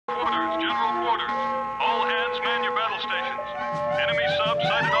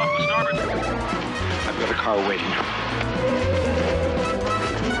got a car waiting.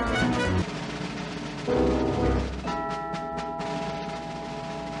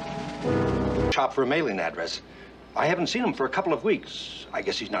 Shop for a mailing address. I haven't seen him for a couple of weeks. I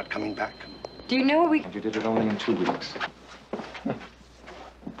guess he's not coming back. Do you know what we... You did it only in 2 weeks.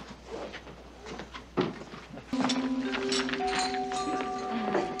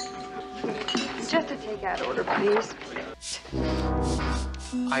 Just a takeout order, please.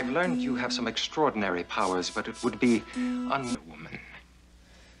 I've learned you have some extraordinary powers, but it would be woman.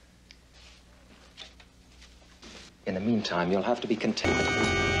 In the meantime, you'll have to be content.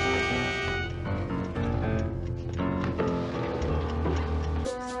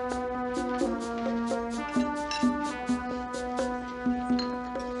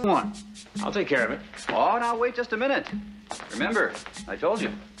 Come on. I'll take care of it. Oh, now wait just a minute. Remember, I told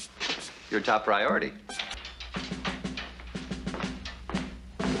you, your top priority.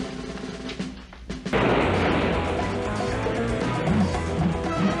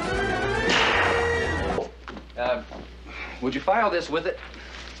 Would you file this with it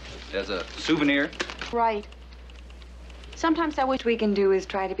as a souvenir? Right. Sometimes I wish we can do is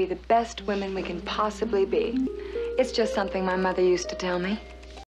try to be the best women we can possibly be. It's just something my mother used to tell me.